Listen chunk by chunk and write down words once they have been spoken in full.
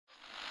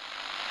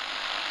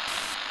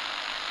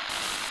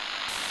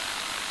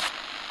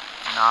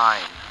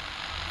9,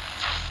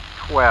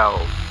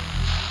 12,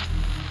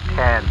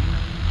 10,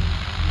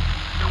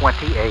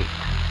 28,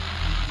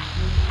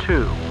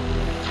 2,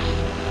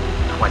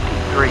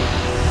 23.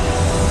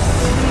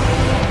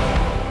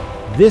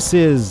 This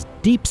is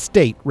Deep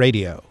State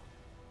Radio,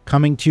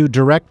 coming to you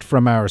direct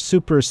from our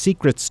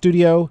super-secret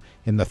studio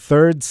in the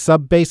third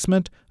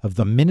sub-basement of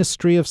the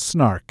Ministry of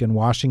Snark in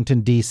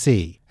Washington,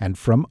 D.C., and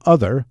from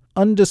other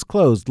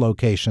undisclosed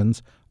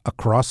locations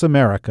across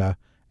America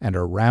and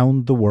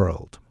around the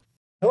world.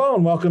 Hello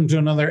and welcome to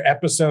another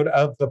episode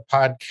of the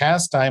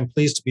podcast. I am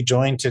pleased to be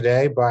joined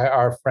today by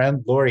our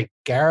friend Laurie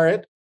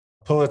Garrett,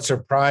 Pulitzer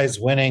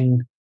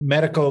Prize-winning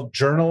medical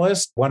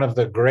journalist, one of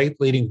the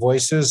great leading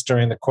voices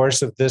during the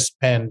course of this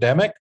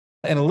pandemic.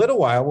 In a little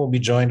while, we'll be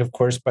joined, of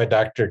course, by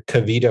Dr.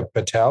 Kavita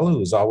Patel,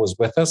 who's always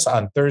with us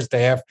on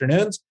Thursday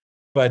afternoons,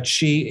 but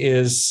she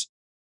is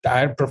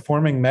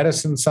performing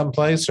medicine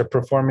someplace or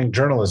performing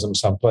journalism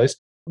someplace.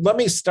 Let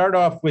me start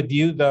off with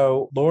you,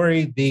 though,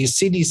 Laurie. The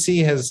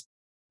CDC has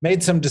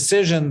made some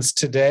decisions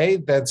today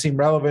that seem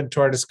relevant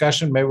to our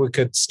discussion. Maybe we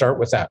could start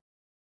with that.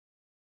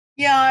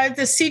 Yeah,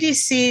 the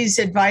CDC's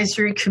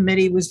advisory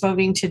committee was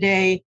voting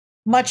today,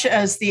 much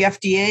as the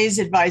FDA's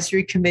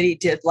advisory committee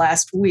did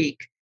last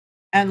week.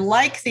 And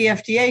like the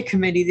FDA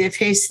committee, they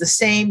face the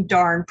same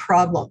darn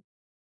problem.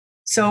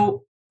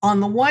 So on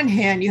the one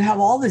hand, you have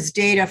all this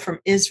data from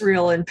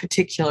Israel in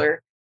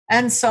particular,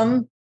 and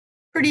some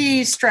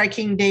pretty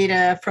striking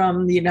data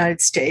from the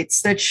United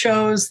States that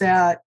shows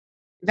that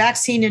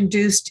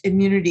vaccine-induced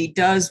immunity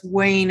does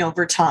wane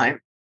over time.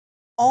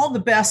 All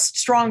the best,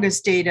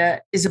 strongest data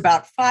is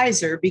about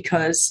Pfizer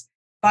because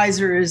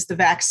Pfizer is the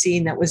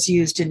vaccine that was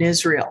used in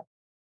Israel.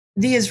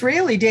 The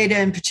Israeli data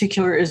in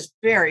particular is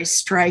very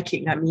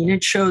striking. I mean,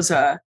 it shows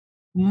a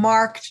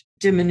marked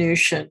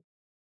diminution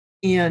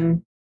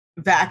in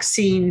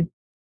vaccine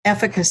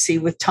efficacy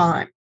with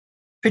time,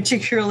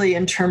 particularly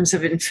in terms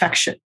of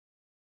infection,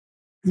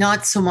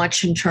 not so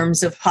much in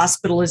terms of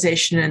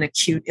hospitalization and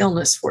acute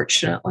illness,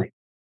 fortunately.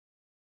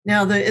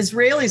 Now, the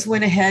Israelis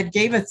went ahead,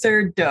 gave a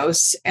third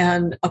dose,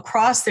 and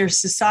across their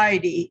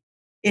society,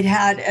 it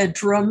had a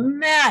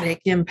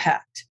dramatic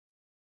impact,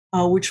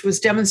 which was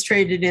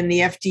demonstrated in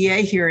the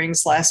FDA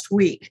hearings last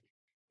week.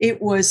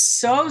 It was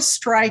so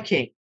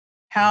striking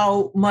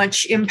how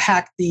much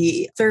impact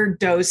the third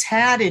dose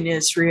had in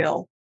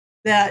Israel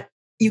that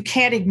you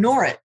can't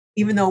ignore it,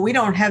 even though we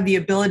don't have the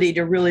ability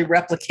to really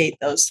replicate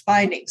those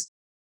findings.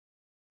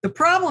 The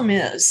problem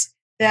is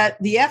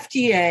that the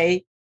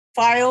FDA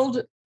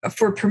filed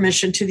for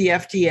permission to the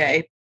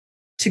FDA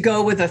to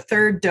go with a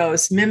third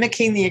dose,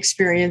 mimicking the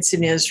experience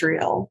in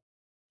Israel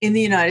in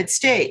the United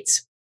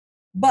States.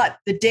 But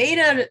the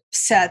data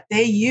set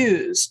they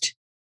used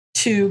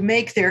to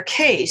make their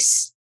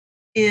case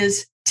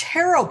is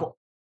terrible.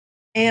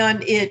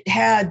 And it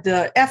had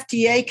the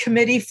FDA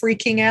committee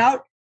freaking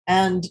out.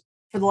 And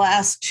for the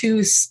last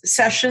two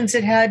sessions,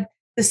 it had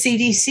the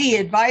CDC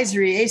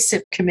advisory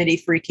ACIP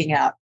committee freaking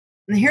out.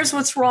 And here's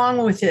what's wrong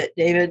with it,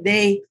 David.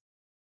 They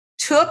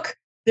took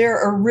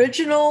their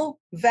original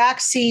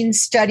vaccine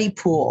study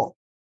pool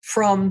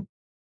from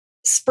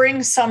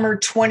spring, summer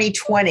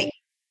 2020.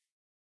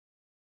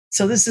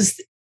 So this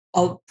is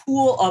a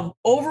pool of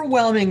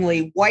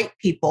overwhelmingly white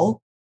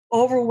people,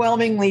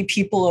 overwhelmingly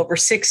people over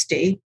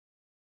 60,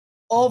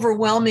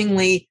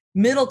 overwhelmingly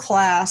middle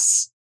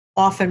class,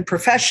 often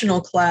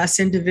professional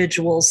class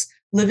individuals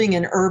living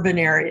in urban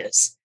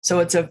areas. So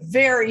it's a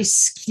very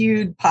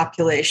skewed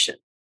population.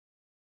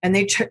 And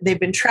they've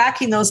been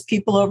tracking those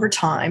people over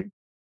time.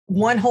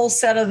 One whole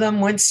set of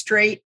them went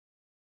straight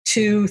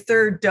to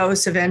third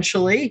dose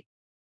eventually,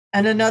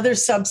 and another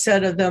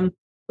subset of them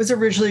was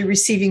originally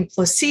receiving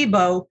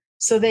placebo,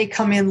 so they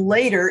come in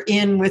later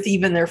in with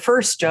even their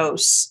first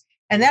dose.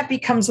 And that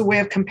becomes a way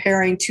of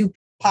comparing two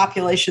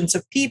populations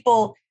of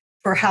people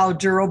for how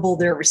durable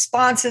their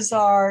responses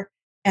are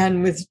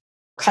and with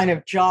kind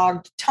of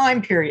jogged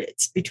time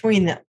periods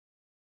between them.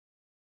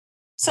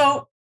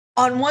 So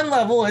on one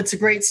level, it's a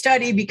great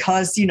study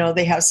because,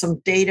 they have some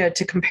data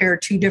to compare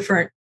two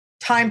different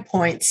time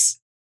points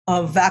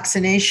of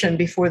vaccination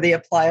before they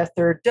apply a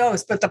third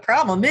dose. But the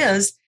problem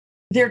is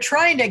they're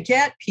trying to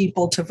get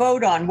people to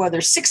vote on whether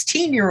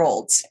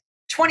 16-year-olds,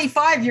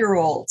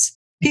 25-year-olds,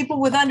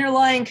 people with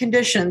underlying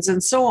conditions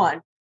and so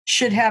on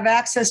should have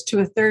access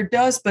to a third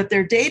dose, but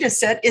their data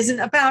set isn't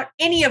about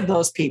any of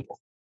those people.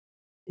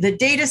 The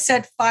data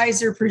set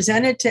Pfizer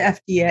presented to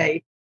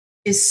FDA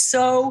is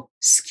so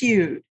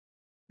skewed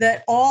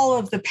that all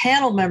of the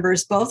panel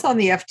members, both on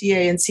the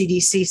FDA and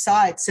CDC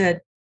side,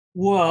 said,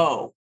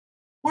 whoa,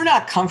 we're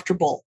not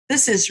comfortable.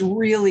 This is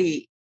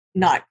really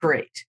not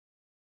great.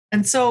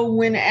 And so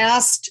when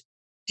asked,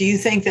 do you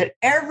think that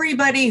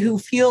everybody who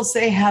feels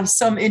they have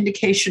some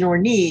indication or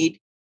need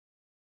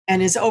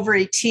and is over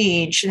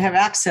 18 should have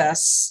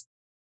access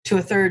to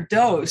a third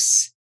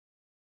dose?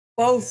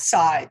 Both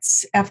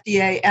sides,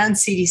 FDA and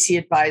CDC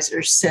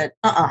advisors, said,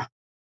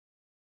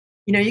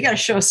 you got to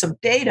show us some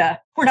data.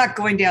 We're not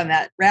going down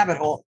that rabbit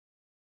hole.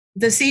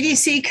 The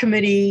CDC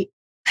committee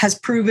has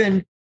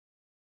proven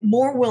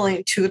more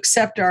willing to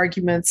accept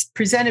arguments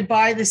presented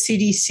by the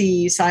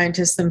CDC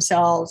scientists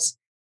themselves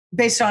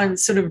based on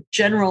sort of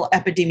general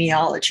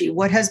epidemiology,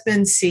 what has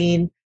been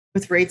seen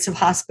with rates of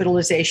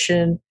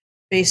hospitalization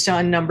based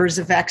on numbers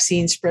of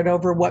vaccines spread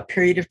over what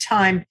period of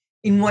time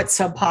in what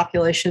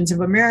subpopulations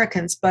of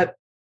Americans. But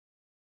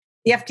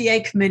the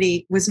FDA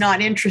committee was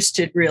not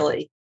interested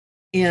really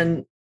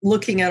in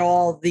looking at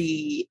all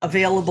the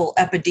available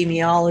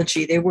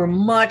epidemiology. They were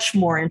much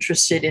more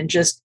interested in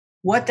just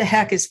what the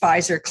heck is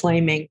Pfizer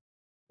claiming?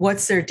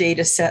 What's their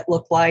data set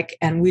look like?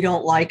 And we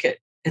don't like it.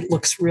 It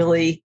looks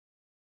really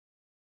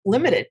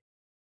limited.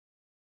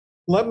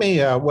 Let me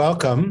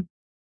welcome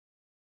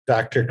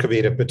Dr.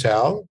 Kavita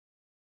Patel.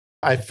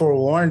 I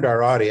forewarned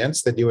our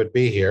audience that you would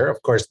be here.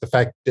 Of course, the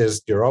fact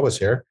is you're always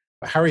here.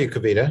 How are you,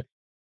 Kavita?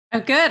 Oh,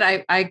 good.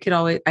 I can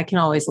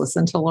always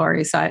listen to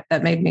Lori, so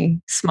that made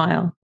me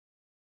smile.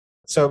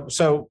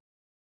 So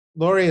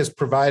Lori has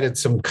provided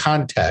some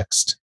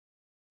context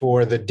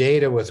for the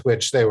data with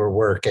which they were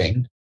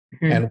working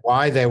and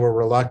why they were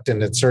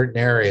reluctant in certain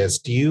areas.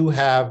 Do you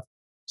have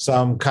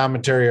some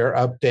commentary or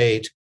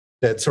update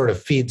that sort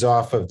of feeds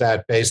off of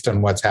that based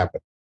on what's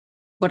happened?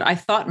 What I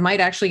thought might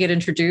actually get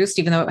introduced,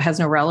 even though it has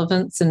no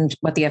relevance and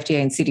what the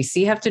FDA and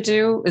CDC have to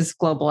do, is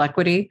global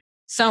equity.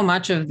 So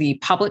much of the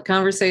public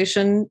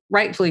conversation,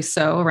 rightfully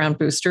so, around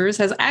boosters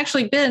has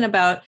actually been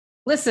about,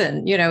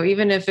 listen,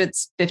 even if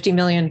it's 50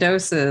 million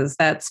doses,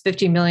 that's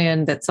 50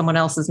 million that someone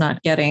else is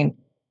not getting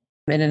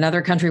in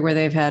another country where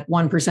they've had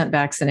 1%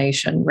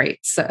 vaccination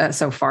rates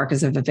so far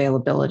because of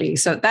availability.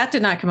 So that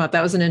did not come up.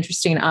 That was an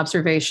interesting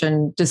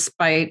observation,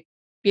 despite,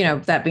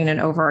 that being an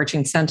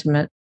overarching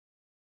sentiment.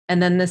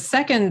 And then the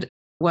second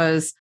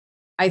was,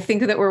 I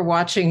think that we're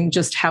watching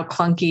just how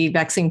clunky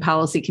vaccine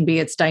policy can be.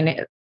 It's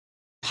dynamic.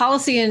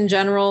 Policy in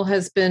general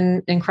has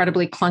been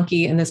incredibly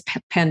clunky in this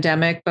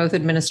pandemic, both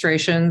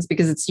administrations,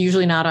 because it's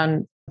usually not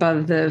on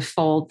above the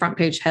full front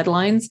page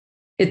headlines.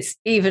 It's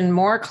even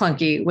more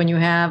clunky when you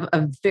have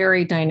a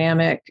very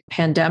dynamic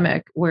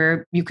pandemic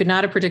where you could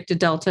not have predicted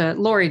Delta.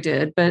 Lori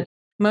did, but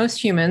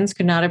most humans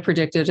could not have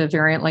predicted a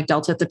variant like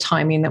Delta at the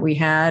timing that we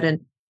had. And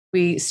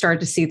we started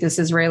to see this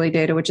Israeli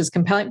data, which is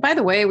compelling. By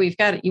the way, we've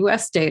got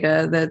US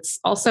data that's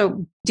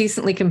also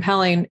decently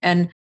compelling.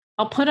 And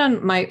I'll put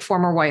on my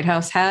former White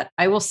House hat.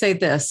 I will say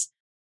this.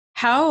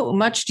 How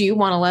much do you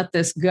want to let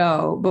this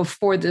go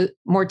before the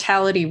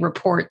mortality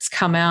reports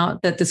come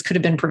out that this could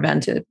have been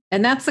prevented?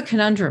 And that's the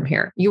conundrum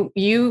here.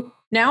 You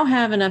now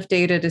have enough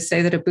data to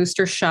say that a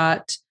booster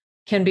shot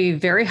can be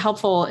very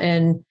helpful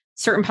in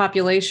certain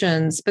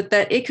populations, but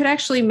that it could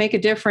actually make a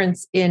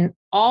difference in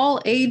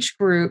all age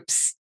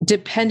groups,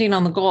 depending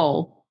on the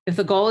goal. If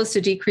the goal is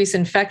to decrease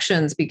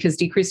infections because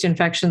decreased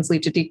infections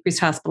lead to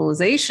decreased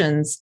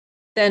hospitalizations,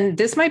 then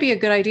this might be a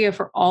good idea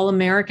for all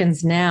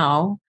Americans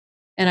now.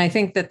 And I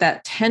think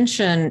that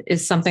tension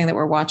is something that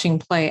we're watching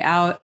play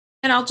out.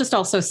 And I'll just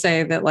also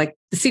say that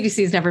the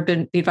CDC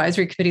the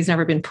advisory committee has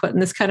never been put in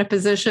this kind of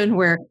position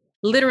where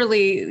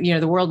literally,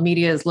 the world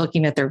media is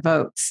looking at their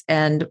votes,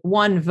 and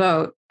one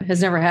vote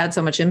has never had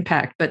so much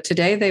impact. But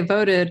today they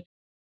voted,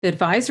 the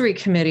advisory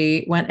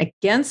committee went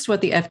against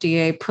what the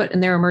FDA put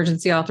in their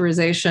emergency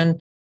authorization,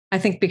 I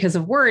think because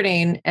of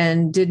wording,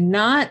 and did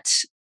not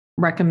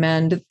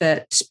recommend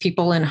that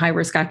people in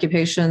high-risk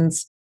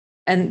occupations,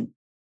 and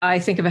I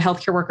think of a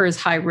healthcare worker as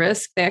high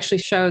risk. They actually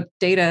showed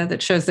data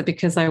that shows that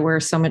because I wear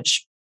so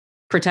much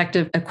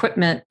protective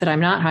equipment that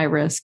I'm not high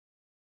risk.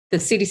 The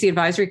CDC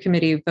advisory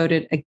committee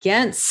voted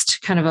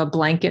against kind of a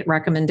blanket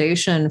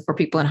recommendation for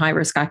people in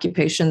high-risk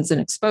occupations and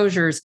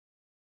exposures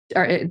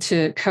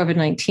to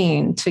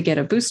COVID-19 to get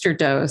a booster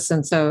dose.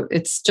 And so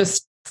it's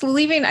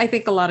leaving, I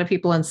think, a lot of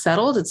people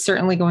unsettled. It's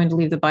certainly going to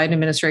leave the Biden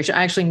administration.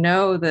 I actually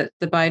know that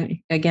the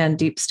Biden, again,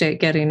 deep state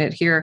getting it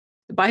here,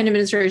 the Biden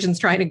administration is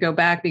trying to go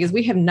back because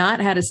we have not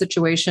had a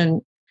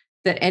situation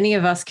that any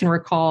of us can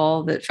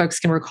recall, that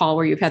folks can recall,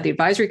 where you've had the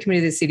advisory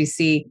committee of the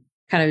CDC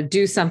kind of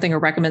do something or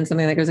recommend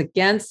something that goes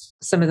against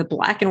some of the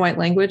black and white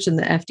language in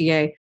the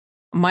FDA.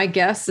 My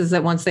guess is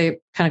that once they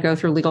kind of go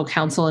through legal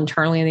counsel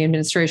internally in the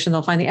administration,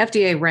 they'll find the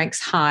FDA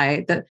ranks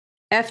high. The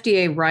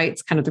FDA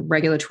writes kind of the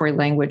regulatory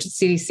language. The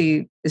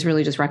CDC is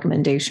really just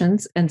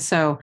recommendations. And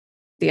so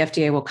the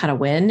FDA will kind of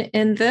win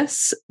in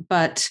this.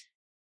 But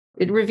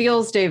it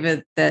reveals,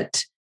 David,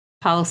 that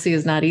policy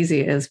is not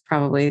easy, as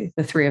probably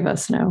the three of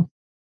us know.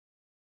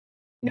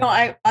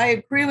 I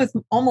agree with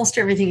almost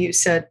everything you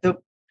said. The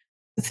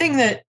thing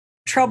that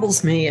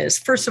troubles me is,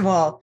 first of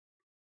all,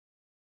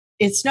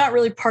 it's not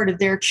really part of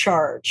their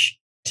charge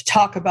to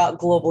talk about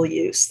global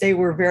use. They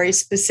were very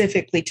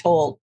specifically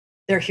told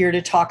they're here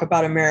to talk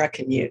about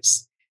American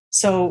use.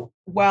 So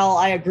while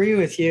I agree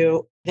with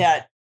you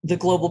that the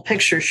global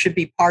picture should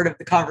be part of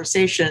the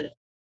conversation,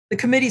 the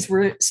committees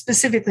were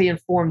specifically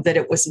informed that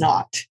it was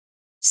not.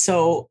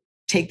 So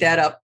take that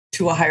up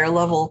to a higher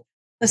level.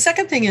 The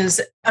second thing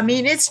is,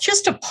 it's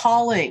just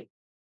appalling.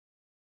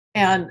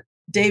 And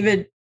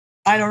David,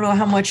 I don't know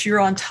how much you're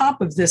on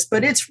top of this,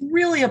 but it's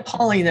really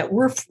appalling that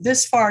we're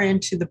this far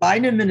into the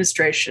Biden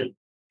administration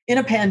in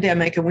a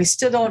pandemic and we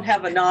still don't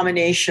have a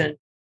nomination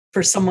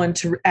for someone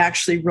to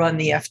actually run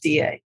the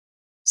FDA.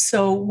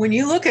 So when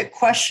you look at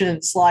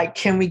questions like,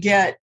 can we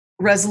get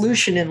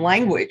resolution in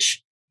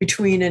language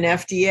between an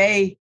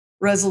FDA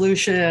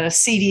resolution and a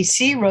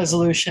CDC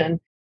resolution,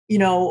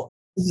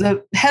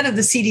 the head of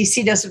the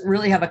CDC doesn't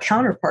really have a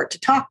counterpart to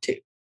talk to.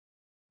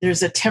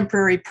 There's a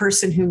temporary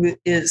person who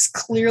is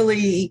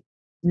clearly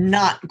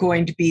not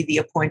going to be the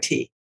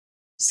appointee.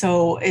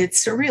 So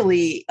it's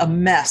really a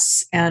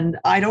mess. And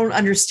I don't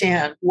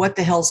understand what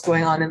the hell's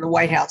going on in the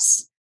White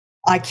House.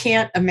 I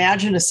can't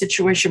imagine a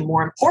situation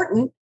more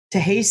important to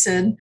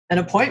hasten an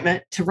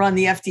appointment to run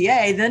the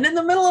FDA than in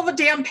the middle of a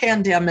damn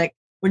pandemic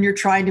when you're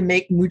trying to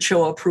make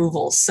mucho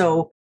approvals.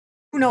 So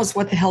who knows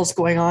what the hell's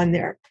going on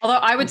there? Although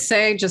I would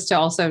say, just to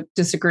also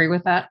disagree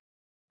with that,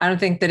 I don't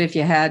think that if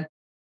you had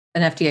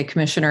an FDA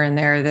commissioner in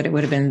there, that it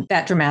would have been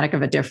that dramatic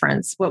of a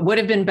difference. What would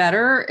have been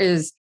better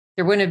is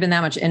there wouldn't have been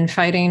that much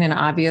infighting and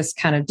obvious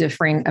kind of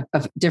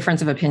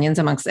difference of opinions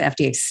amongst the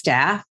FDA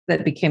staff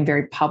that became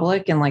very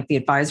public in like the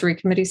advisory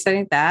committee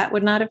setting. That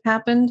would not have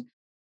happened.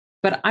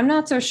 But I'm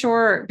not so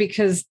sure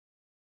because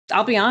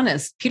I'll be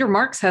honest, Peter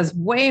Marks has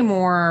way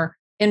more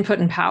input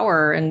and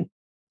power, and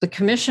the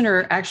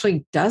commissioner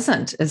actually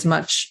doesn't as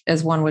much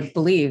as one would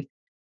believe.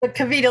 But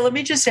Kavita, let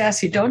me just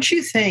ask you, don't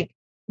you think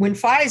when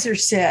Pfizer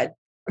said,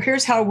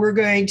 here's how we're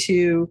going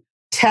to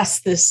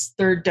test this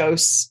third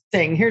dose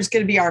thing, here's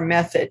going to be our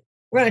method,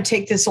 we're going to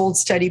take this old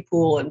study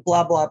pool and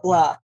blah, blah,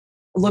 blah,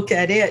 look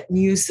at it and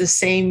use the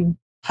same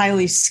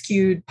highly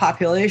skewed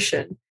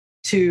population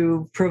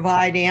to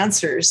provide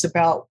answers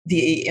about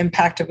the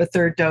impact of a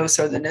third dose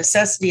or the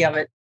necessity of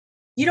it.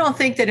 You don't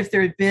think that if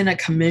there had been a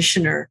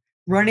commissioner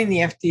running the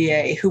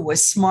FDA who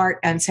was smart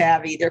and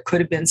savvy, there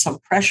could have been some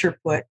pressure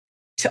put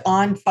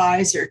on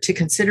Pfizer to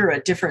consider a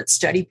different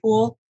study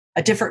pool,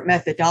 a different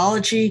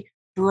methodology,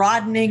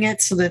 broadening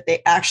it so that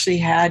they actually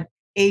had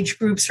age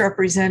groups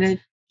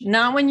represented?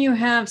 Not when you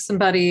have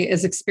somebody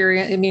as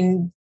experienced. I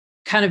mean,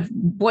 kind of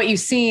what you've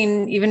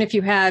seen, even if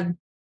you had,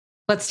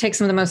 let's take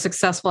some of the most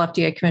successful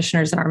FDA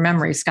commissioners in our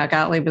memory. Scott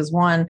Gottlieb is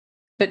one,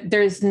 but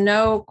there's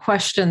no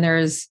question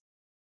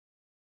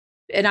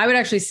and I would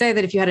actually say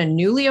that if you had a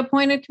newly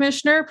appointed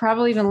commissioner,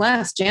 probably even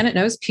less. Janet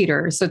knows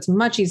Peter, so it's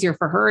much easier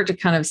for her to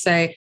kind of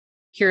say,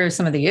 here are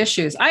some of the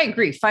issues. I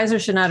agree. Pfizer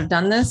should not have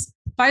done this.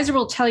 Pfizer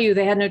will tell you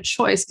they had no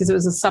choice because it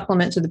was a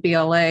supplement to the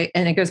BLA.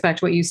 And it goes back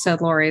to what you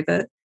said, Lori,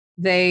 that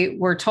they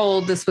were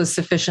told this was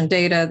sufficient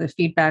data. The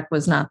feedback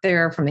was not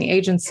there from the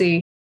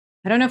agency.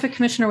 I don't know if a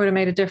commissioner would have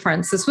made a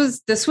difference. This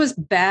was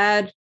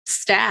bad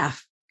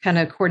staff kind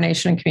of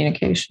coordination and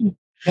communication.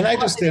 Can I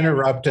just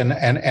interrupt and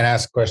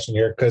ask a question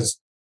here? Because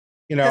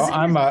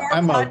I'm a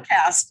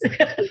podcast.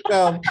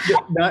 Well,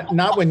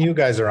 not when you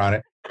guys are on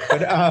it, but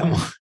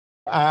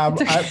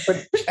but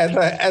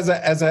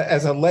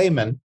as a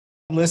layman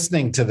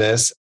listening to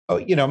this,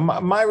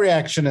 my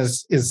reaction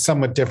is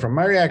somewhat different.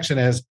 My reaction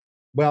is,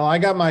 well, I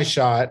got my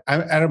shot.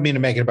 I don't mean to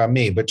make it about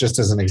me, but just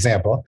as an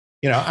example,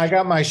 I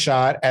got my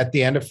shot at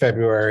the end of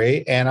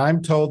February, and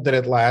I'm told that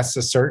it lasts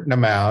a certain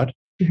amount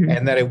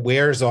and that it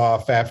wears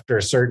off after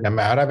a certain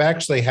amount. I've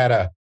actually had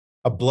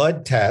a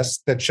blood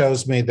test that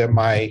shows me that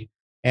my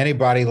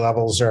antibody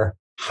levels are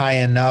high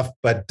enough,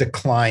 but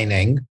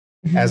declining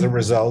as a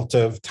result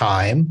of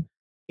time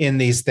in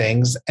these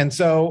things. And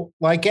so,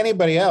 like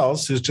anybody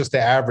else who's just the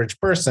average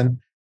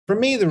person, for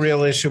me, the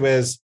real issue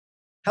is,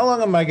 how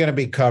long am I going to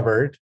be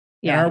covered?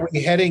 Yeah. And are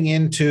we heading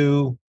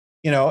into,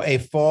 a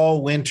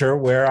fall, winter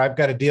where I've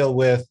got to deal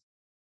with,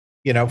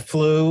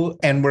 flu,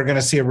 and we're going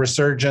to see a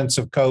resurgence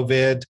of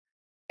COVID,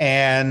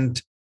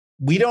 and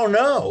we don't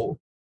know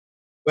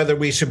whether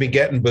we should be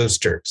getting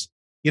boosters.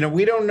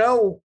 We don't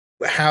know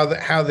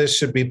how this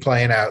should be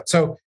playing out.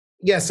 So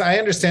yes, I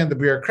understand the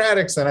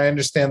bureaucratics and I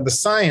understand the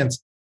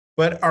science,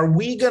 but are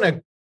we going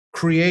to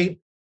create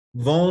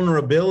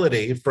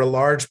vulnerability for a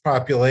large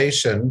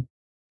population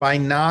by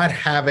not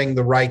having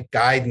the right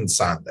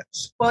guidance on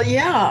this? Well,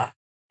 yeah.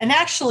 And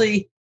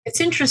actually, it's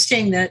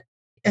interesting that,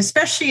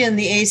 especially in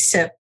the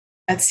ACIP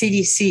at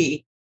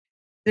CDC,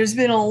 there's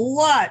been a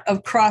lot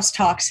of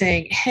crosstalk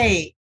saying,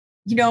 hey,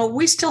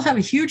 we still have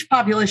a huge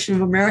population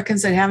of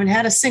Americans that haven't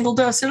had a single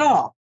dose at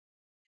all.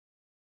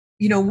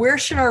 Where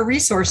should our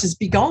resources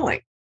be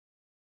going?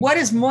 What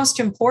is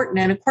most important?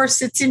 And of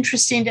course, it's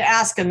interesting to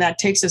ask, and that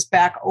takes us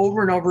back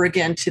over and over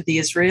again to the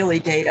Israeli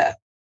data.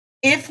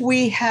 If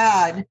we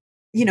had,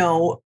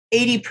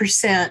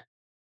 80%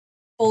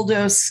 full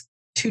dose,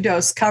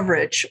 2-dose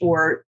coverage,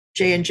 or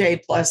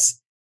J&J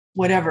plus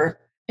whatever,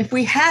 if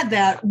we had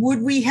that,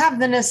 would we have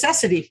the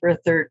necessity for a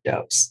third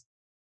dose?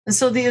 And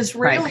so the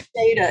Israeli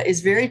data is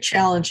very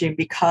challenging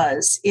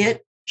because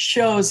it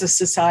shows a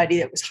society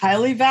that was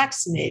highly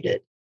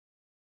vaccinated,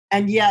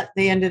 and yet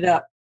they ended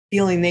up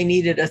feeling they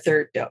needed a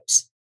third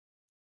dose.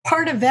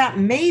 Part of that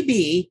may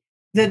be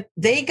that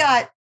they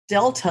got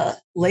Delta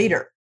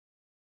later.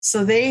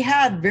 So they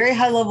had very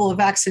high level of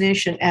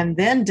vaccination and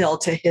then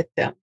Delta hit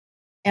them.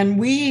 And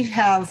we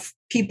have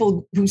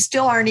people who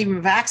still aren't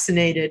even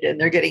vaccinated and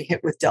they're getting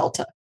hit with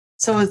Delta.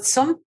 So it's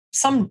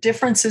some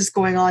differences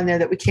going on there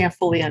that we can't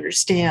fully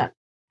understand.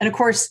 And of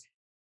course,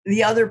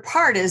 the other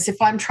part is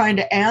if I'm trying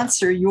to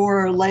answer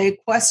your lay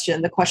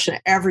question, the question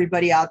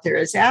everybody out there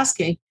is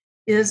asking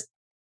is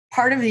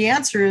part of the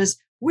answer is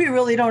we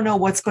really don't know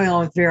what's going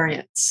on with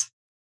variants.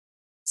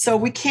 So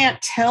we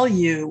can't tell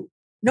you,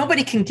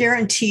 nobody can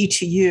guarantee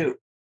to you,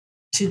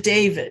 to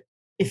David,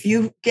 if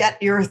you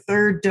get your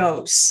third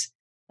dose,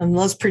 and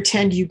let's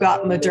pretend you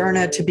got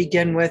Moderna to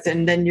begin with,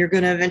 and then you're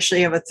going to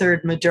eventually have a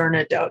third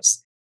Moderna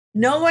dose.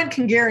 No one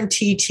can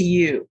guarantee to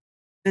you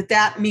that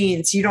that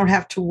means you don't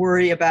have to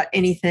worry about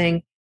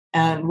anything,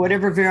 and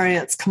whatever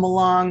variants come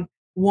along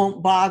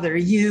won't bother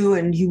you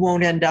and you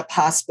won't end up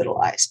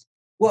hospitalized.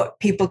 What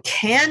people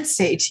can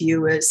say to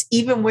you is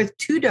even with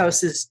 2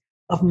 doses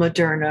of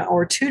Moderna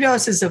or 2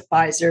 doses of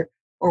Pfizer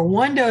or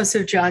 1 dose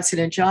of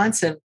Johnson &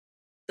 Johnson,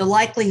 the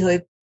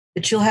likelihood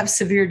that you'll have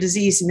severe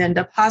disease and end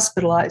up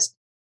hospitalized,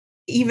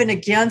 even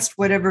against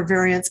whatever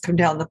variants come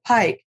down the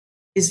pike,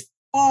 is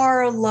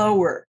far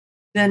lower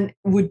than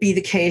would be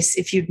the case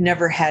if you'd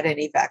never had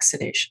any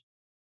vaccination.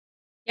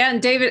 Yeah.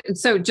 And David,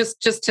 so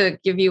just to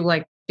give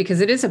you because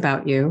it is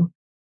about you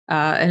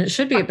and it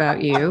should be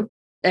about you,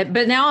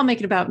 but now I'll make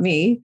it about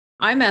me.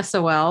 I'm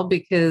SOL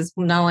because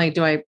not only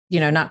do I,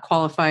 not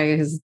qualify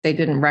because they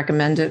didn't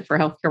recommend it for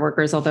healthcare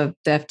workers, although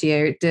the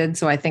FDA did.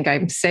 So I think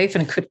I'm safe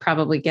and could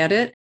probably get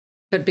it.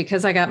 But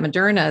because I got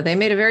Moderna, they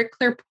made a very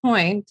clear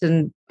point,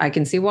 and I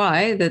can see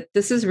why, that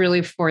this is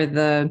really for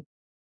I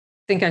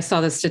think I saw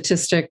the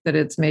statistic that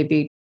it's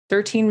maybe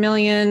 13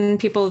 million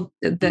people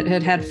that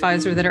had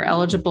Pfizer that are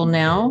eligible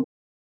now.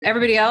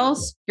 Everybody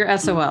else, you're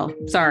SOL.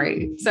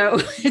 Sorry.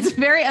 So it's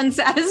very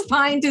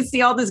unsatisfying to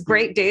see all this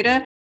great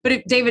data.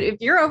 But David, if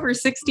you're over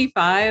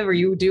 65 or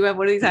you do have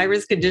one of these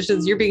high-risk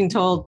conditions, you're being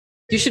told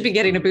you should be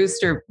getting a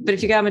booster. But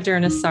if you got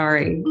Moderna,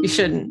 sorry, you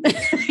shouldn't.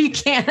 You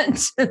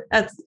can't.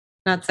 That's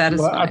not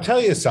satisfying. Well, I'll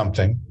tell you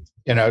something,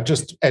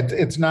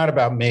 it's not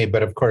about me,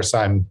 but of course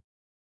I'm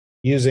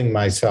using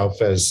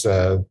myself as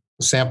a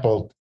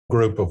sample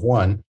group of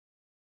 1.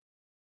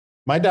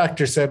 My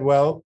doctor said,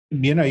 well,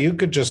 you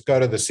could just go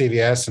to the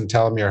CVS and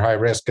tell them you're high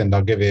risk and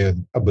they'll give you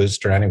a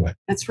booster anyway.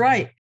 That's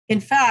right. In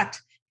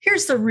fact,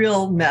 here's the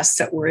real mess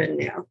that we're in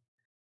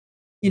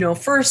now.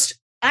 First,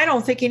 I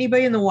don't think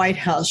anybody in the White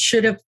House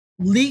should have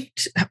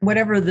leaked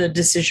whatever the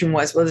decision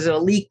was. Was it a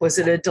leak? Was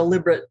it a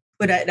deliberate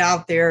put it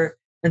out there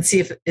and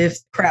see if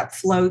crap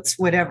floats,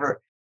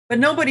 whatever. But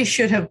nobody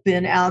should have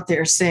been out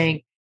there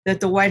saying that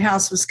the White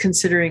House was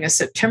considering a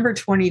September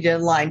 20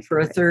 deadline for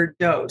a third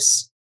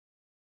dose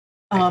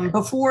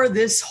before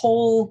this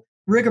whole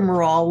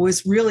rigmarole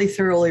was really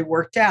thoroughly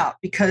worked out.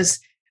 Because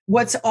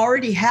what's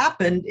already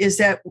happened is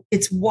that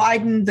it's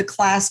widened the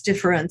class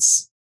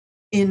difference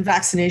in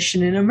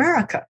vaccination in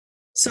America.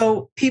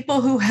 So people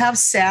who have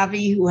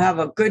savvy, who have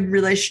a good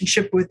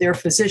relationship with their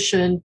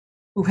physician,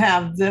 who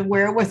have the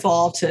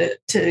wherewithal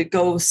to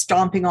go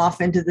stomping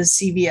off into the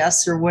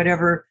CVS or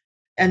whatever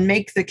and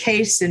make the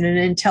case in an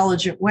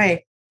intelligent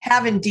way,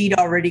 have indeed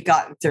already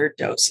gotten third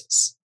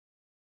doses.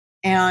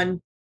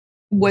 And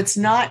what's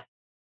not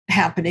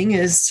happening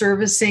is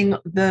servicing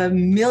the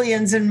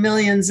millions and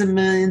millions and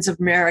millions of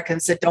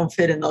Americans that don't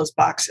fit in those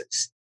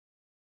boxes.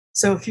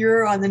 So if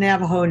you're on the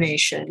Navajo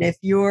Nation, if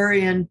you're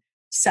in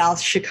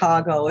South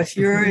Chicago, if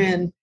you're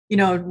in,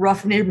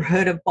 rough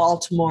neighborhood of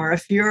Baltimore,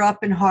 if you're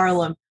up in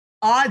Harlem,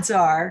 odds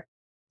are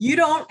you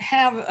don't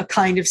have a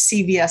kind of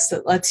CVS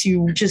that lets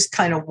you just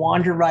kind of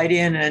wander right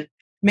in and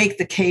make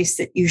the case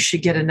that you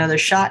should get another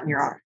shot in your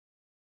arm.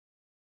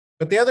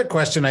 But the other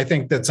question I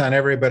think that's on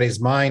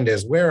everybody's mind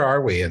is, where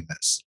are we in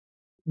this?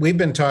 We've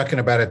been talking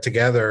about it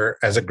together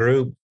as a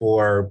group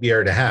for a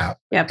year and a half.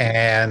 Yep.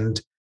 And,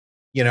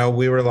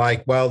 we were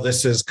like, well,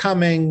 this is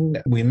coming.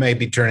 We may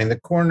be turning the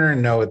corner.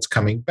 No, it's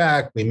coming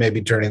back. We may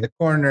be turning the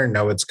corner.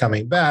 No, it's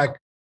coming back.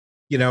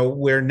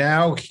 We're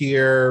now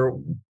here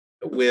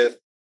with,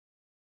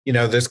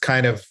 this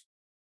kind of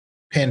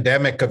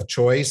pandemic of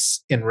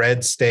choice in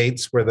red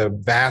states where the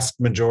vast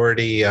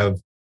majority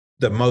of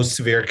the most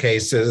severe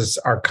cases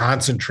are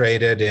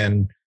concentrated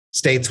in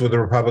states with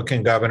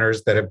Republican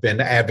governors that have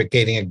been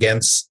advocating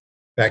against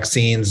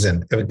vaccines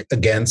and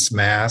against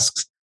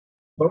masks.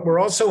 But we're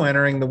also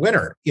entering the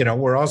winter.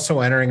 We're also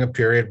entering a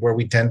period where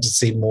we tend to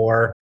see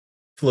more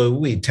flu.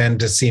 We tend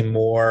to see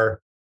more,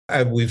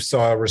 we've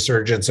saw a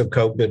resurgence of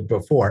COVID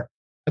before.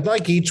 I'd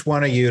like each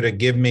one of you to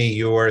give me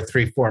your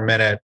 3-4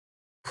 minute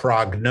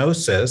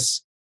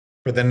prognosis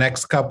for the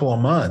next couple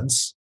of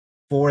months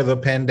for the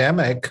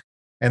pandemic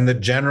and the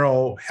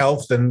general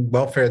health and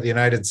welfare of the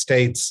United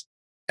States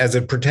as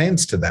it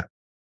pertains to them.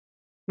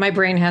 My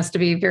brain has to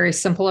be very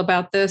simple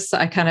about this.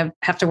 I kind of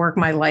have to work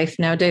my life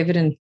now, David,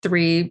 in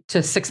 3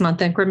 to 6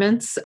 month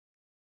increments.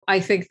 I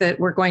think that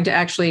we're going to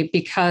actually,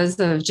 because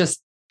of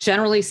just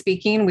generally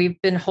speaking,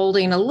 we've been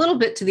holding a little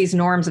bit to these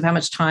norms of how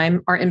much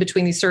time are in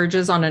between these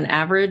surges on an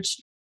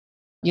average,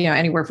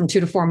 anywhere from 2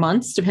 to 4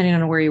 months, depending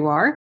on where you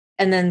are.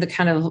 And then the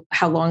kind of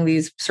how long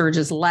these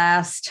surges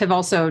last have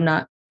also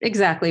not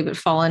exactly, but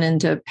fallen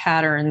into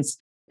patterns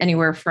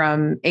anywhere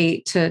from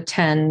 8 to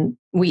 10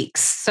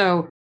 weeks.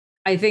 So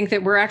I think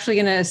that we're actually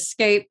going to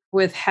escape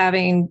with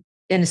having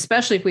and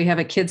especially if we have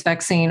a kids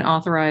vaccine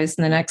authorized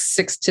in the next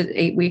 6 to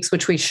 8 weeks,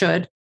 which we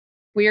should,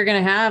 we are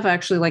going to have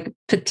actually like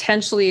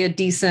potentially a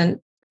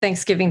decent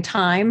Thanksgiving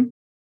time.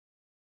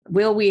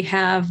 Will we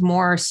have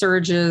more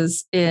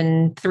surges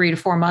in 3 to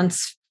 4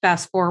 months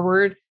fast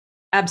forward?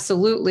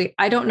 Absolutely.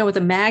 I don't know what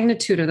the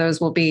magnitude of those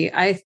will be.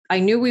 I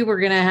knew we were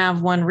going to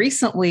have one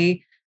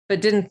recently,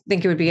 but didn't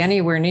think it would be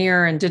anywhere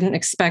near and didn't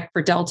expect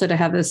for Delta to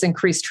have this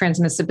increased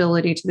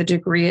transmissibility to the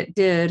degree it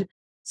did.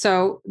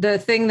 So the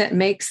thing that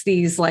makes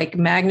these like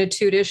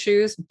magnitude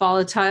issues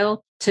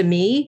volatile to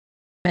me,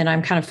 and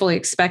I'm kind of fully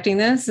expecting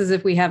this, is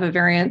if we have a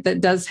variant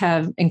that does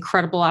have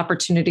incredible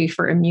opportunity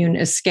for immune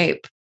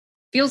escape.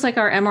 Feels like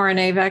our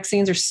mRNA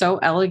vaccines are so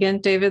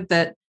elegant, David,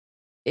 that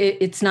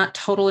it's not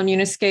total immune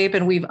escape.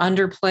 And we've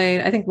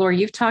underplayed, I think, Lori,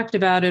 you've talked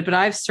about it, but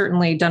I've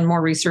certainly done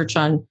more research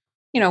on,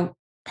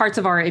 parts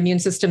of our immune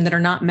system that are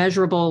not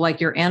measurable,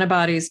 like your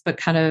antibodies, but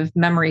kind of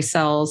memory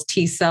cells,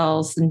 T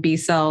cells and B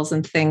cells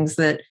and things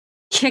that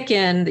kick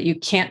in that you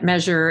can't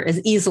measure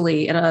as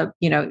easily at a,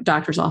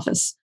 doctor's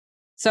office.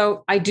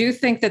 So I do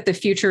think that the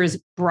future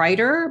is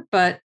brighter,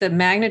 but the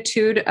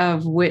magnitude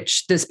of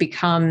which this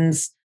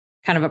becomes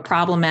kind of a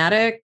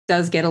problematic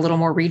does get a little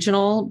more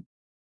regional.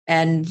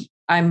 And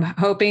I'm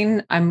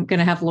hoping, I'm going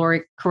to have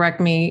Lori correct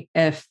me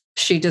if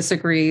she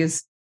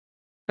disagrees,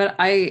 but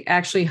I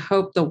actually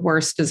hope the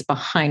worst is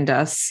behind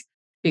us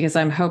because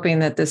I'm hoping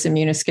that this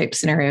immune escape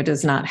scenario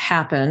does not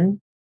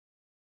happen.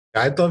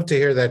 I'd love to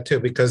hear that too,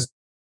 because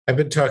I've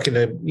been talking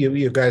to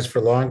you guys for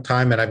a long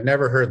time, and I've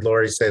never heard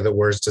Lori say the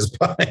worst is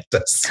behind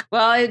us.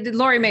 Well,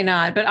 Lori may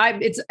not, but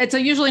it's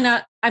usually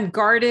not. I'm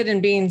guarded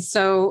and being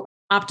so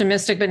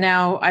optimistic, but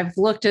now I've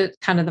looked at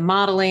kind of the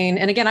modeling,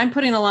 and again, I'm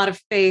putting a lot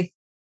of faith.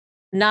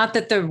 Not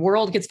that the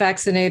world gets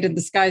vaccinated,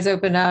 the skies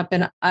open up,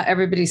 and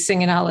everybody's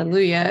singing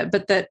hallelujah,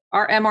 but that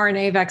our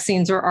mRNA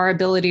vaccines or our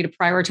ability to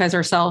prioritize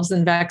ourselves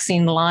in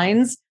vaccine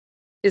lines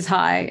is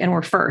high, and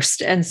we're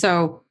first, and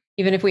so.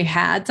 Even if we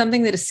had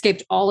something that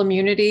escaped all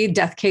immunity,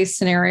 death case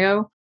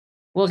scenario,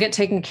 we'll get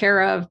taken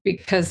care of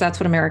because that's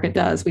what America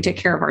does. We take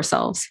care of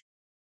ourselves.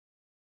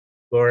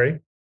 Lori?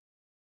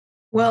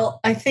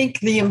 Well, I think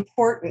the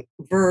important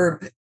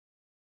verb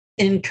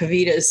in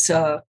Kavita's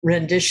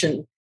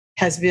rendition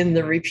has been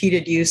the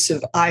repeated use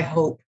of I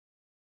hope.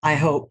 I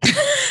hope.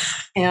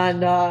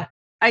 And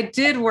I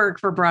did work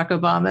for Barack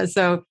Obama.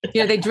 So,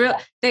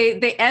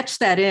 they etched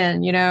that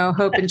in,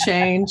 hope and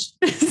change.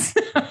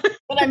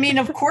 But I mean,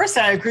 of course,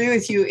 I agree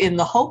with you in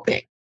the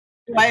hoping.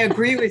 I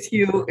agree with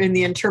you in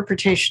the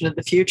interpretation of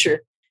the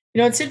future.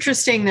 It's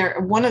interesting.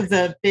 One of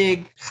the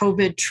big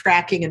COVID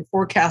tracking and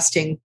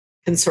forecasting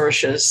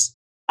consortia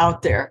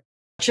out there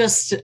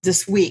just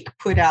this week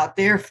put out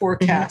their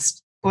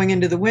forecast going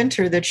into the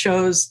winter that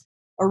shows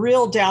a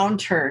real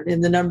downturn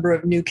in the number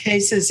of new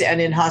cases and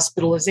in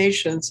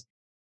hospitalizations,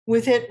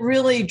 with it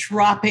really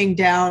dropping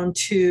down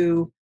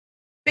to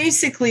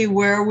basically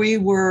where we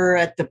were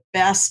at the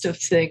best of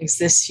things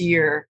this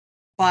year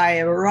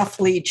by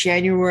roughly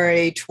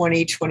January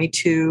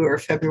 2022 or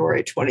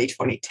February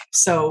 2022.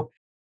 So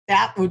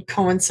that would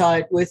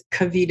coincide with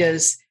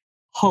Kavita's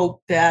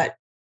hope that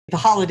the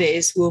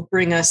holidays will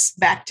bring us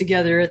back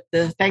together at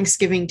the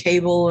Thanksgiving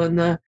table and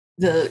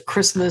the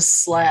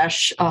Christmas /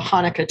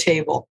 Hanukkah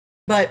table.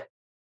 But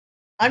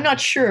I'm not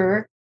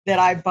sure that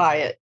I buy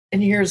it.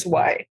 And here's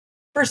why.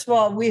 First of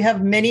all, we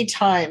have many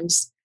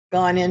times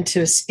gone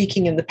into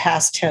speaking in the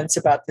past tense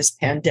about this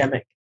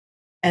pandemic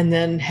and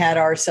then had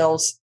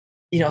ourselves,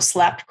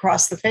 slapped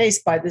across the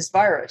face by this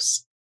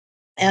virus.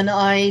 And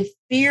I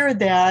fear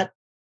that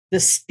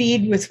the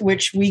speed with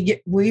which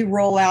we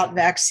roll out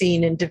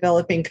vaccine in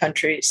developing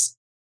countries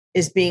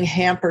is being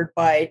hampered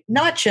by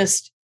not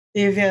just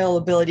the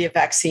availability of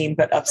vaccine,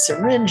 but of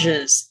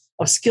syringes,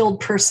 of skilled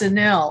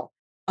personnel,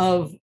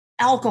 of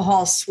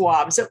alcohol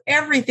swabs, of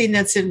everything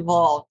that's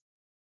involved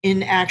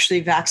in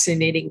actually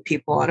vaccinating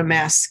people on a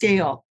mass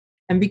scale.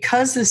 And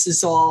because this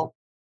is all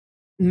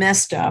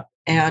messed up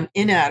and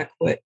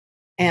inadequate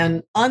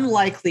and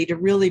unlikely to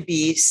really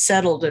be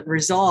settled and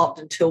resolved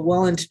until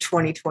well into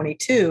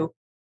 2022,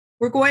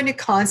 we're going to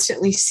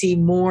constantly see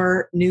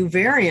more new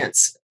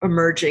variants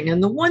emerging.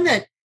 And the one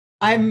that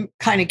I'm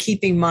kind of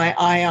keeping my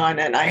eye on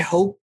and I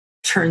hope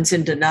turns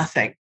into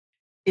nothing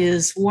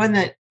is one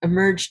that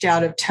emerged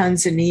out of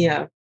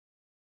Tanzania,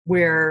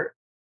 where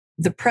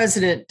the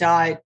president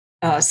died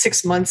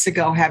 6 months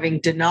ago, having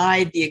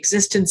denied the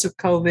existence of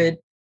COVID,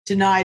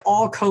 denied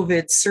all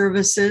COVID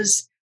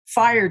services,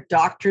 fired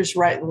doctors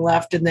right and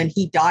left, and then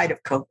he died of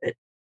COVID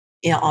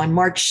on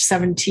March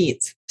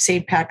 17th,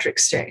 St.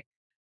 Patrick's Day.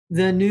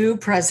 The new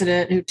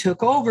president who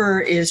took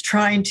over is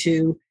trying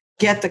to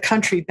get the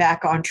country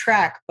back on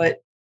track,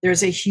 but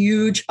there's a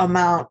huge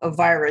amount of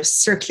virus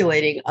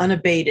circulating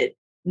unabated.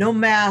 No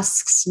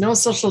masks, no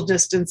social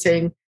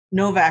distancing,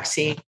 no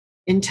vaccine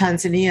in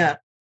Tanzania.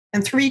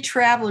 And 3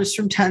 travelers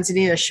from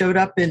Tanzania showed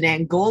up in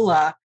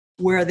Angola,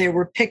 where they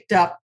were picked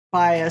up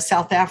by a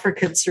South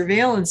African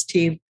surveillance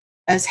team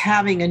as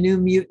having a new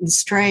mutant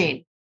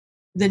strain.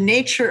 The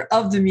nature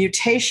of the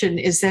mutation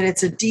is that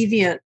it's a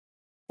deviant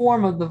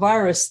form of the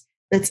virus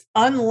that's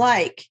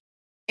unlike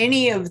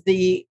any of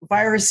the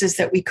viruses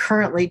that we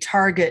currently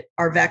target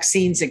our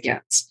vaccines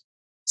against.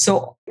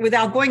 So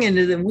without going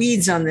into the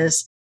weeds on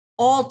this,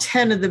 all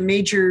 10 of the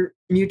major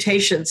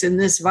mutations in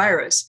this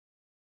virus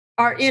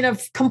are in a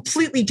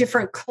completely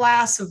different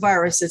class of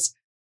viruses.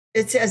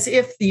 It's as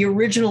if the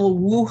original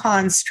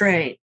Wuhan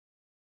strain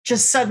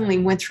just suddenly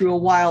went through a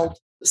wild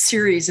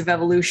series of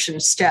evolution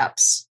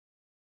steps.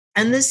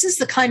 And this is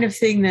the kind of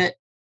thing that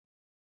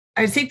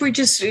I think we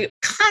just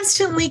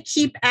constantly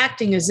keep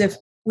acting as if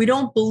we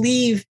don't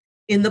believe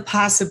in the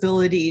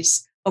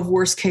possibilities of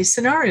worst case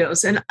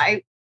scenarios. And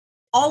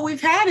all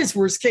we've had is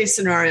worst case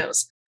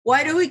scenarios.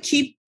 Why do we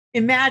keep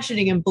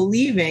imagining and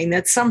believing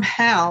that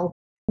somehow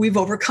we've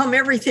overcome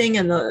everything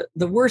and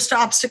the worst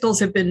obstacles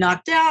have been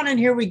knocked down and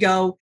here we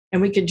go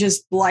and we can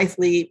just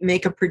blithely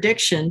make a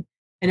prediction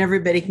and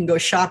everybody can go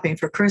shopping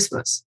for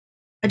Christmas?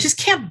 I just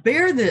can't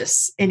bear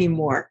this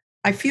anymore.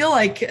 I feel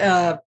like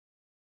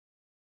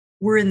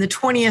we're in the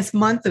 20th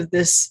month of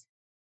this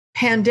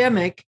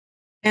pandemic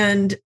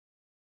and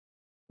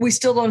we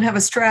still don't have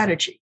a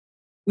strategy.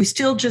 We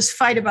still just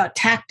fight about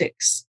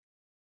tactics.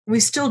 We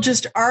still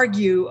just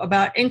argue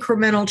about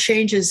incremental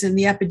changes in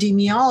the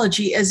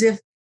epidemiology as if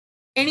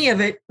any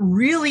of it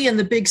really in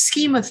the big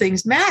scheme of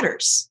things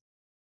matters.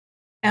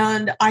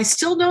 And I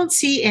still don't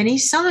see any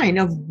sign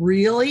of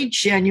really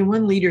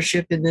genuine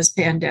leadership in this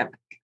pandemic.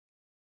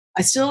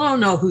 I still don't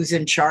know who's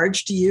in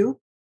charge. Do you?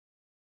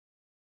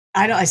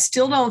 I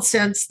still don't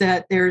sense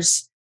that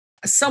there's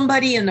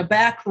somebody in the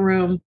back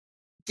room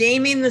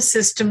gaming the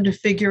system to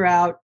figure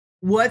out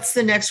what's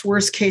the next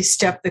worst case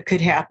step that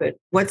could happen.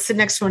 What's the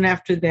next one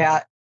after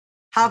that?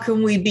 How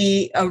can we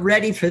be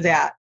ready for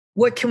that?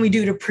 What can we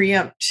do to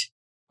preempt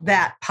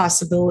that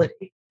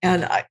possibility?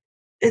 And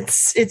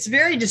it's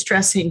very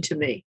distressing to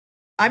me.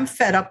 I'm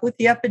fed up with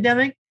the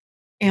epidemic.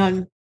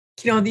 And,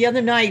 the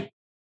other night,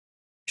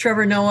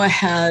 Trevor Noah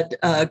had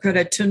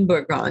Greta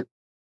Thunberg on.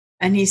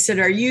 And he said,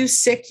 "Are you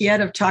sick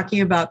yet of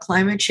talking about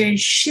climate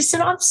change?" She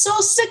said, "I'm so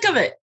sick of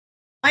it.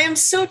 I am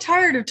so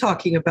tired of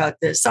talking about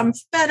this. I'm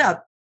fed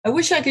up. I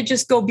wish I could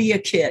just go be a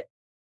kid."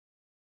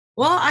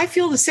 Well, I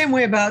feel the same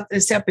way about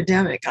this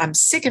epidemic. I'm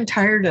sick and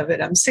tired of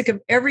it. I'm sick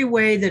of every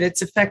way that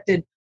it's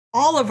affected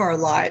all of our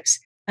lives.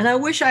 And I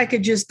wish I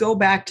could just go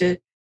back to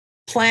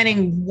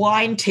planning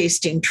wine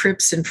tasting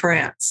trips in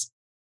France.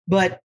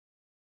 But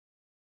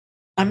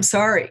I'm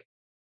sorry.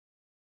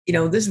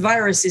 This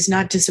virus is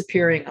not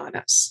disappearing on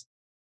us.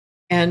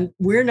 And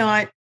we're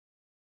not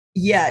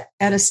yet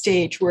at a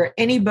stage where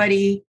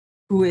anybody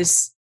who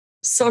is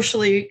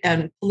socially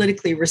and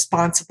politically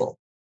responsible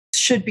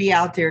should be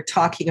out there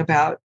talking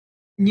about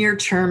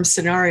near-term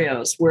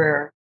scenarios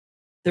where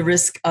the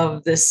risk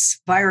of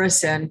this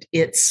virus and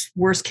its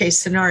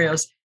worst-case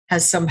scenarios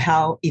has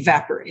somehow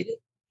evaporated.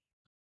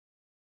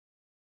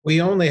 We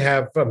only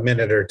have a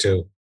minute or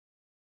two,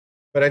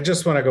 but I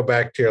just want to go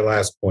back to your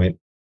last point.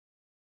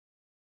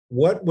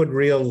 What would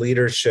real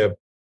leadership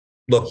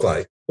look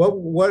like?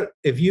 What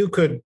if you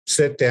could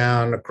sit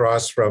down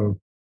across from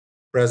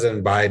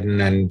President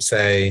Biden and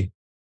say,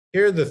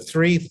 here are the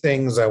three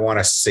things I want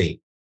to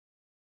see?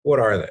 What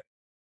are they?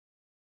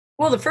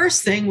 Well, the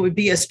first thing would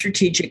be a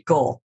strategic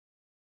goal.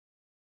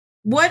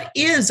 What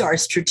is our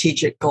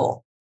strategic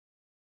goal?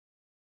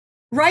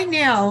 Right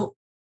now,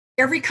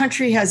 every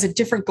country has a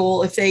different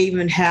goal if they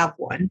even have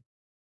one.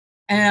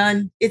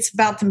 And it's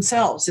about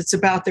themselves. It's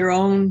about their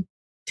own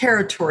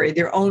territory,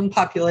 their own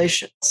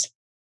populations.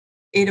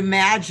 It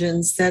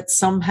imagines that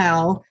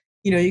somehow,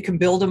 you can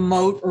build a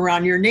moat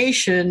around your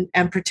nation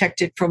and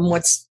protect it from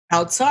what's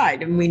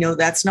outside. And we know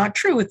that's not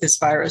true with this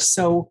virus.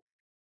 So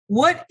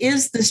what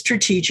is the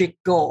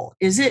strategic goal?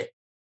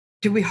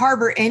 Do we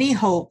harbor any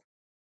hope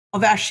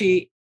of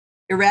actually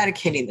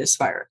eradicating this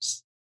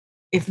virus?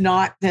 If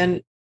not,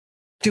 then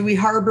do we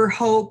harbor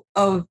hope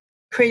of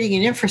creating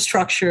an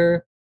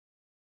infrastructure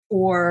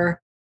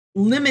for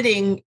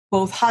limiting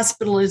both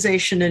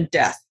hospitalization and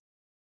death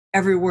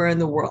everywhere in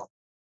the world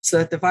so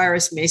that the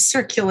virus may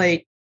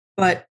circulate,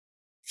 but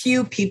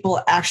few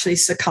people actually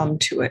succumb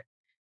to it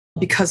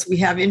because we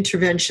have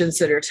interventions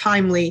that are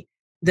timely,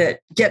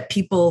 that get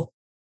people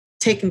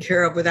taken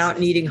care of without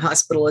needing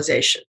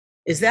hospitalization?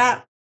 Is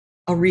that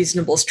a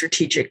reasonable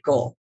strategic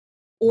goal?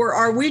 Or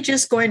are we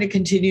just going to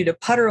continue to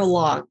putter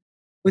along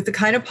with the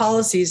kind of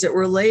policies that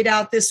were laid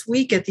out this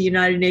week at the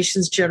United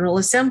Nations General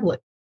Assembly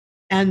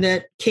and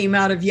that came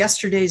out of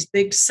yesterday's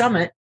big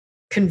summit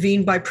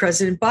convened by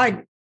President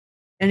Biden?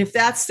 And if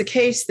that's the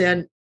case,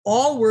 then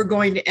all we're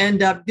going to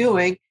end up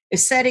doing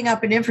is setting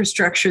up an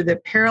infrastructure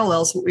that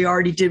parallels what we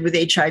already did with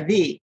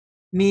HIV,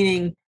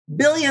 meaning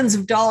billions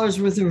of dollars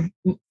worth of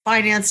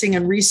financing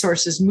and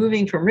resources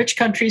moving from rich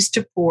countries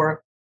to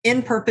poor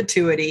in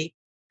perpetuity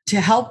to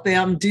help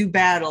them do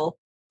battle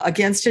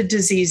against a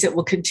disease that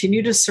will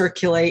continue to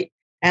circulate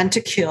and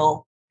to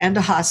kill and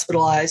to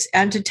hospitalize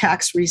and to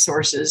tax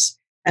resources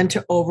and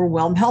to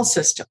overwhelm health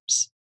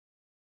systems.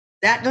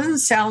 That doesn't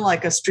sound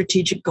like a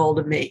strategic goal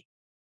to me.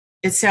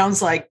 It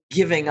sounds like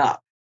giving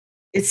up.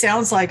 It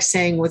sounds like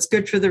saying what's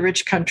good for the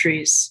rich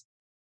countries,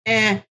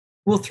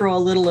 we'll throw a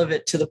little of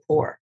it to the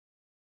poor.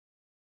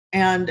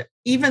 And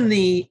even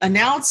the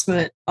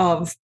announcement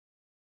of,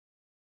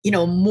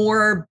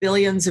 more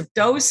billions of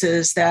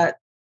doses that,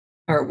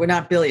 or well,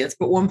 not billions,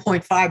 but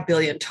 1.5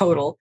 billion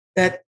total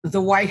that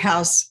the White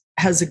House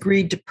has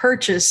agreed to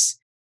purchase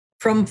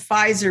from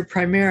Pfizer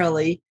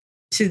primarily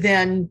to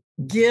then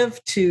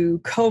give to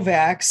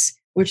COVAX,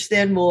 which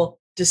then will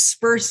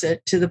disperse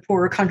it to the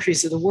poorer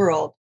countries of the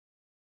world.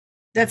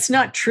 That's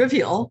not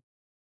trivial.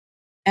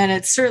 And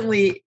it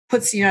certainly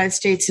puts the United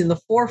States in the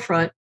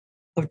forefront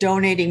of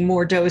donating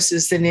more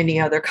doses than any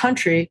other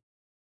country.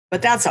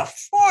 But that's a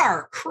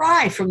far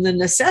cry from the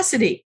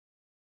necessity.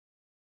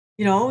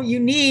 You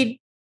need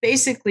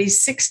basically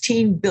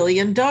 16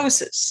 billion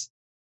doses,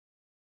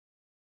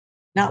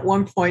 not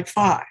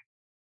 1.5.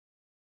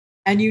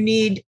 And you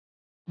need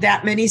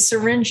that many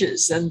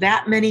syringes and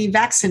that many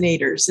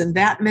vaccinators and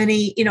that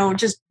many,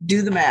 just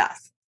do the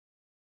math.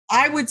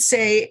 I would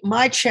say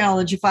my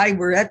challenge, if I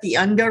were at the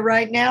UNGA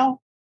right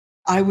now,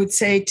 I would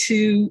say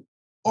to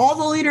all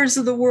the leaders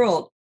of the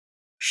world,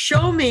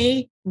 show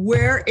me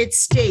where it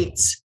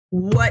states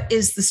what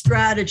is the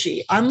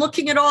strategy. I'm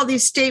looking at all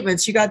these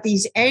statements. You got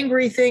these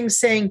angry things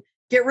saying,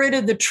 get rid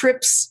of the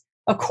TRIPS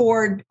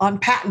Accord on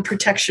patent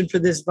protection for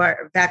this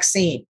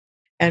vaccine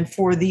and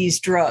for these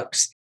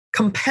drugs.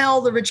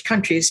 Compel the rich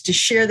countries to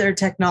share their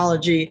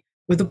technology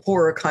with the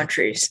poorer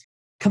countries.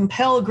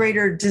 Compel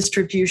greater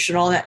distribution,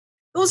 all that.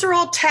 Those are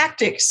all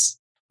tactics.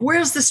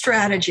 Where's the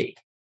strategy?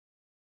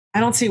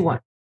 I don't see one.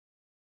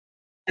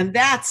 And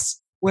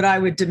that's what I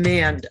would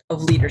demand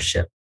of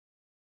leadership.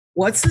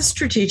 What's the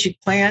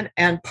strategic plan?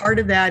 And part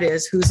of that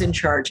is who's in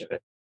charge of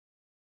it.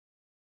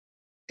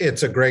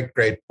 It's a great,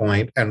 great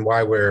point, and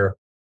why we're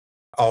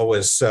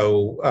always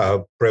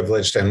so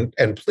privileged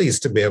and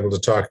pleased to be able to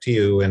talk to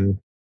you and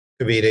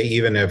Kavita,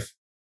 even if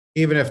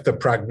the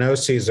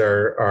prognoses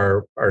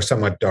are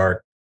somewhat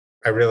dark.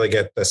 I really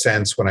get the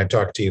sense when I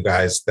talk to you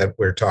guys that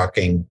we're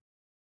talking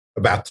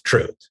about the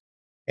truth,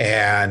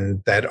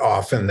 and that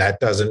often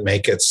that doesn't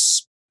make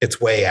its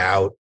way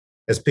out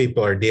as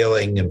people are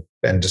dealing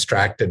and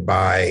distracted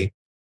by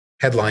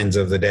headlines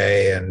of the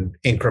day and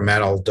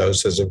incremental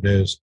doses of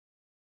news.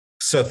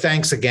 So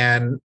thanks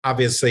again.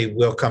 Obviously,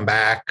 we'll come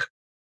back,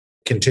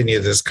 continue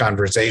this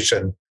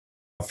conversation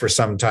for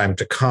some time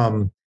to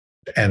come,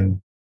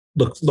 and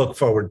look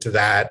forward to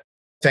that.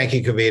 Thank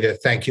you, Kavita.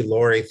 Thank you,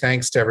 Lori.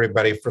 Thanks to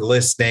everybody for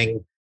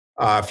listening.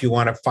 If you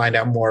want to find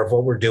out more of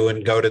what we're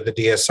doing, go to the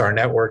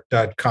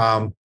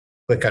dsrnetwork.com,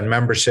 click on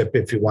membership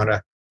if you want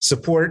to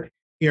support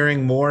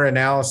hearing more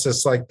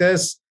analysis like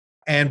this.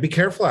 And be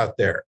careful out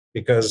there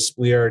because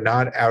we are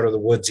not out of the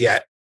woods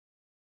yet.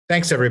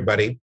 Thanks,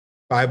 everybody.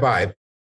 Bye-bye.